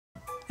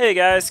Hey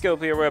guys,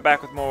 Scope here, we're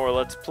back with more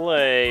Let's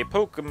Play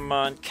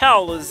Pokemon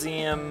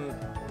Colosseum.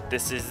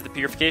 This is the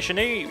Purification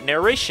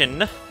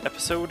Narration,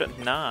 Episode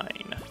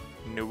 9.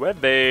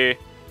 Nueve.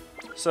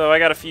 So I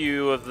got a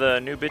few of the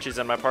new bitches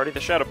in my party, the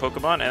Shadow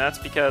Pokemon, and that's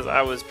because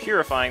I was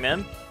purifying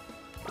them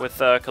with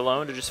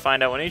Cologne to just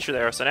find out what nature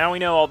they are. So now we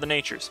know all the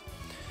natures.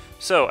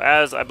 So,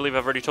 as I believe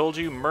I've already told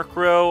you,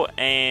 Murkrow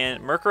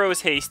is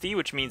hasty,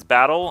 which means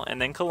battle,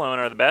 and then Cologne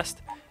are the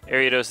best.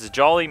 Ariados is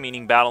jolly,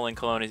 meaning battle and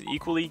Cologne is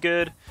equally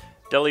good.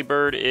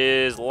 Delibird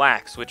is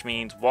lax, which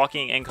means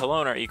walking and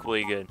Cologne are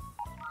equally good.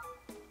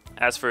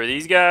 As for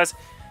these guys,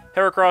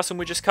 Heracross, whom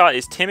we just caught,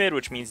 is timid,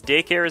 which means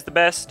daycare is the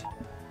best.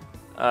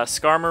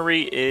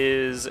 Skarmory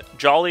is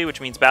jolly,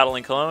 which means battle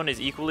and Cologne is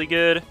equally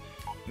good.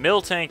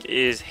 Miltank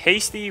is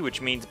hasty,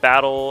 which means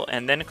battle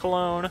and then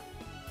Cologne.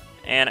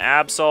 And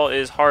Absol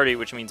is hardy,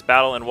 which means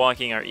battle and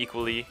walking are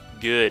equally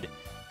good.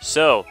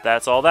 So,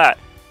 that's all that.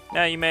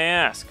 Now you may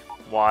ask,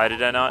 why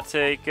did I not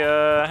take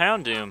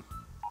Houndoom?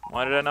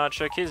 Why did I not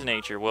check his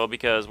nature? Well,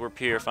 because we're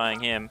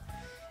purifying him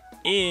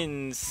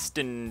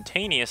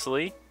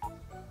instantaneously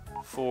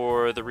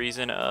for the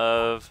reason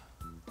of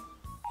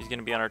he's going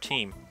to be on our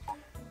team.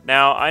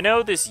 Now, I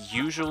know this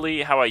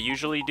usually, how I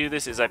usually do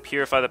this is I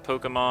purify the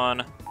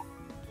Pokemon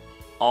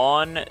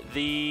on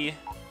the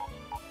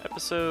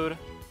episode.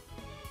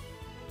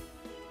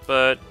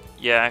 But,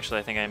 yeah, actually,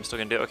 I think I'm still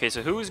going to do it. Okay,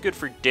 so who is good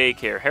for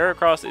daycare?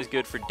 Heracross is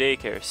good for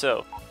daycare,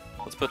 so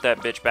let's put that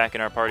bitch back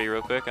in our party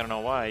real quick. I don't know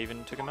why I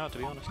even took him out, to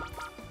be honest.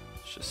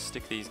 Let's just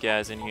stick these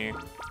guys in here.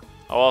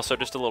 Oh, also,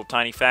 just a little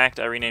tiny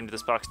fact. I renamed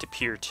this box to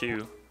Pure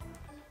 2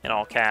 in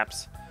all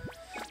caps.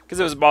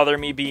 Because it was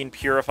bothering me being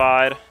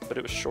purified, but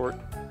it was short.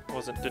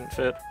 Didn't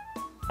fit.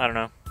 I don't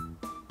know.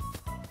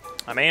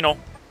 I'm anal.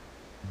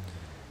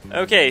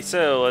 Okay,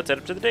 so let's head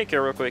up to the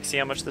daycare real quick. See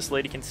how much this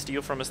lady can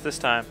steal from us this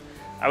time.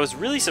 I was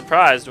really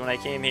surprised when I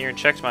came here and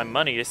checked my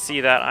money to see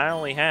that I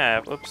only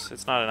have... Oops,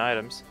 it's not in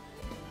items.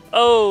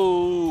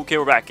 Oh, okay,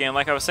 we're back again.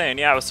 Like I was saying,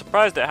 yeah, I was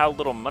surprised at how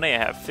little money I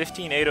have.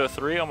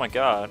 15,803, oh my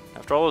god.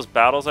 After all those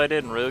battles I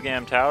did in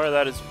Rogam Tower,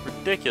 that is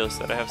ridiculous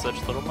that I have such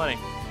little money.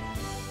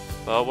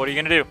 Well, what are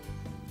you gonna do?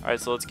 Alright,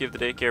 so let's give the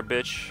daycare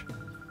bitch...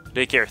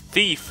 Daycare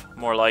thief,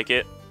 more like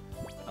it.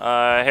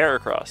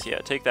 Heracross, yeah,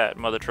 take that,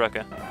 mother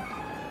trucker.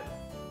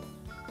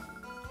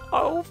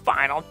 Oh,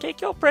 fine, I'll take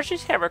your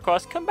precious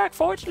Heracross. Come back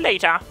for it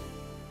later.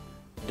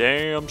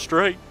 Damn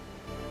straight.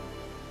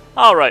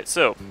 Alright,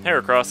 so,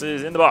 Heracross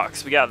is in the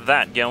box. We got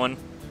that going.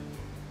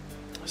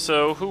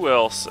 So, who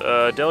else?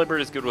 Delibird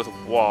is good with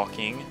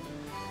walking.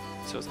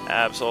 So is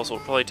Absol, so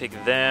we'll probably take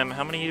them.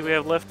 How many do we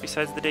have left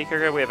besides the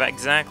daycare guy? We have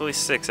exactly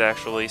 6,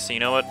 actually. So, you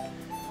know what?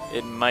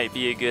 It might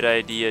be a good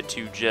idea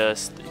to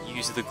just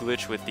use the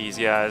glitch with these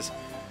guys.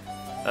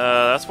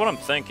 That's what I'm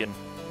thinking.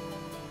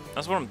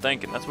 That's what I'm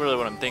thinking. That's really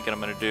what I'm thinking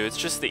I'm going to do. It's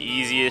just the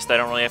easiest. I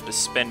don't really have to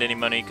spend any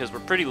money because we're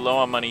pretty low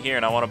on money here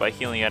and I want to buy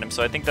healing items.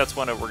 So I think that's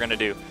what we're going to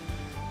do.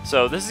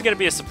 So this is going to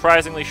be a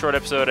surprisingly short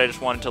episode. I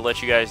just wanted to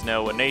let you guys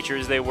know what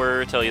natures they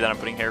were, tell you that I'm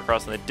putting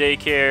Heracross in the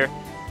daycare,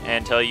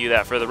 and tell you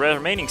that for the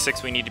remaining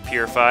 6 we need to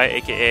purify,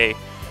 aka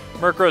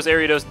Murkrow's,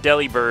 Ariados,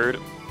 Delibird,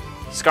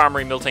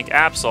 Skarmory, Miltank,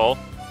 Absol.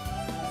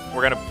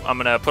 I'm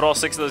gonna put all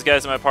 6 of those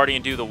guys in my party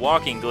and do the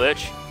walking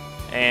glitch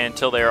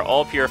until they are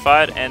all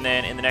purified, and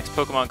then in the next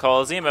Pokemon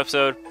Colosseum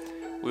episode,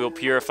 we will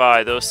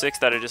purify those 6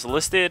 that I just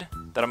listed,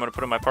 that I'm going to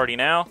put in my party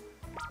now,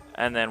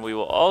 and then we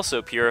will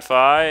also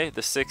purify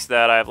the 6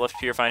 that I have left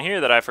purifying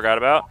here that I forgot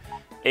about,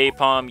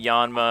 Apom,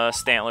 Yanma,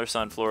 Stantler,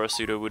 Sunflora,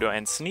 Sudowoodo,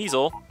 and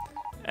Sneasel,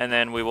 and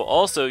then we will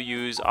also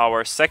use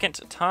our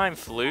second time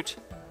flute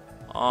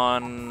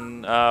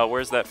on,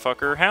 where's that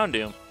fucker?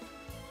 Houndoom.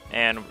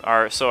 And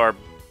our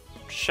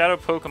Shadow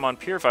Pokemon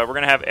purified, we're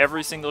going to have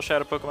every single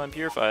Shadow Pokemon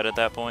purified at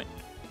that point.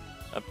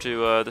 Up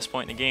to this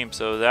point in the game,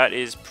 so that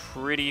is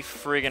pretty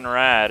friggin'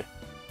 rad.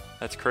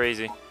 That's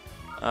crazy.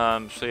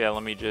 So yeah,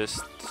 let me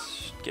just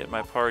get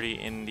my party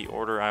in the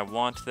order I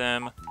want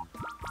them.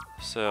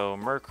 So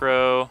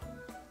Murkrow,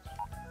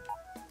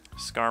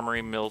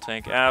 Skarmory,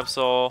 Miltank,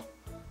 Absol,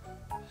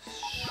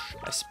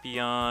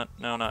 Espeon,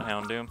 no, not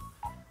Houndoom,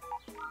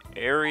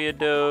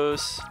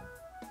 Ariados,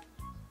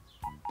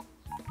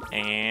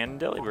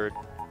 and Delibird.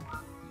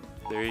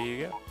 There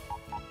you go.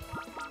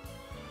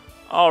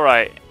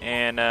 Alright,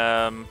 and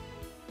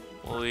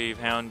we'll leave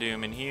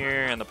Houndoom in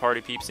here and the party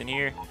peeps in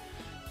here.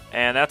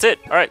 And that's it.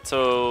 Alright,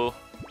 so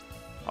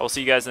I will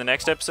see you guys in the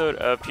next episode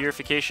of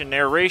Purification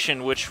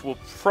Narration, which will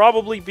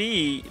probably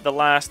be the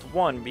last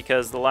one,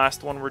 because the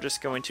last one we're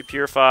just going to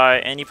purify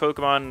any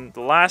Pokemon, the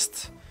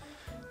last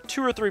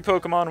 2 or 3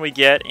 Pokemon we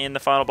get in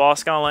the final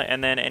boss gauntlet,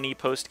 and then any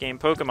post-game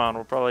Pokemon.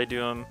 We'll probably do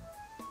them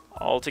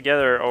all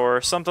together or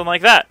something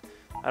like that.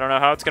 I don't know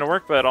how it's going to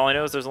work, but all I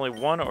know is there's only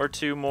 1 or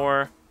 2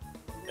 more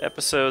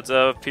episodes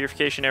of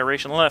Purification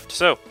Narration left.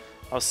 So,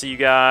 I'll see you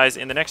guys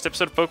in the next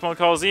episode of Pokemon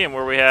Colosseum,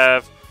 where we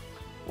have...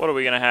 What are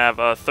we going to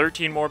have?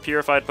 13 more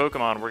purified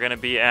Pokemon. We're going to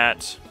be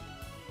at...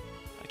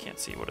 I can't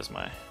see. What is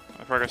my...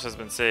 My progress has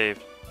been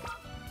saved.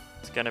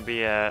 It's going to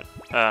be at...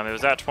 it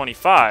was at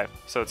 25,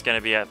 so it's going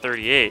to be at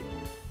 38.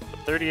 But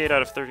 38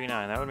 out of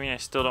 39. That would mean I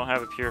still don't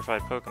have a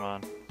purified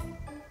Pokemon.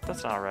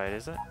 That's not right,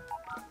 is it?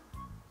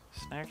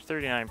 Snagged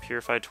 39,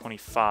 purified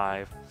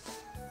 25.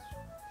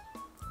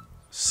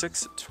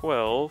 6,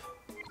 12.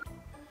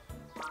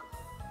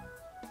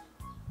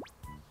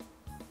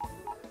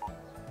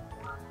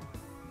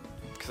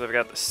 Because I've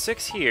got the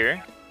 6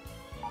 here.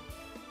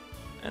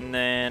 And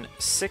then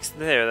 6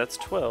 there, that's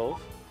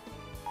 12.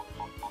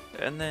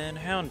 And then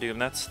Houndoom,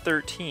 that's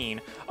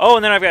 13. Oh,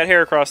 and then I've got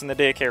Heracross in the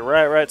daycare.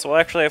 Right. So we'll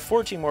actually have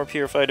 14 more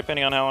purified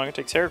depending on how long it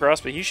takes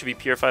Heracross, but he should be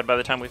purified by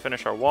the time we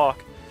finish our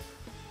walk.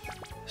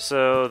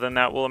 So then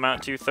that will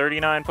amount to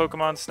 39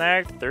 Pokemon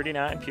snagged,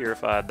 39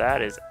 purified.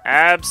 That is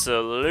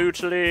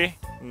absolutely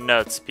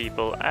nuts,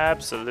 people.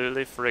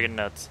 Absolutely friggin'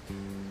 nuts.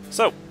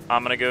 So,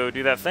 I'm going to go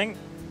do that thing,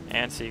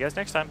 and see you guys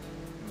next time.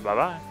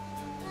 Bye-bye.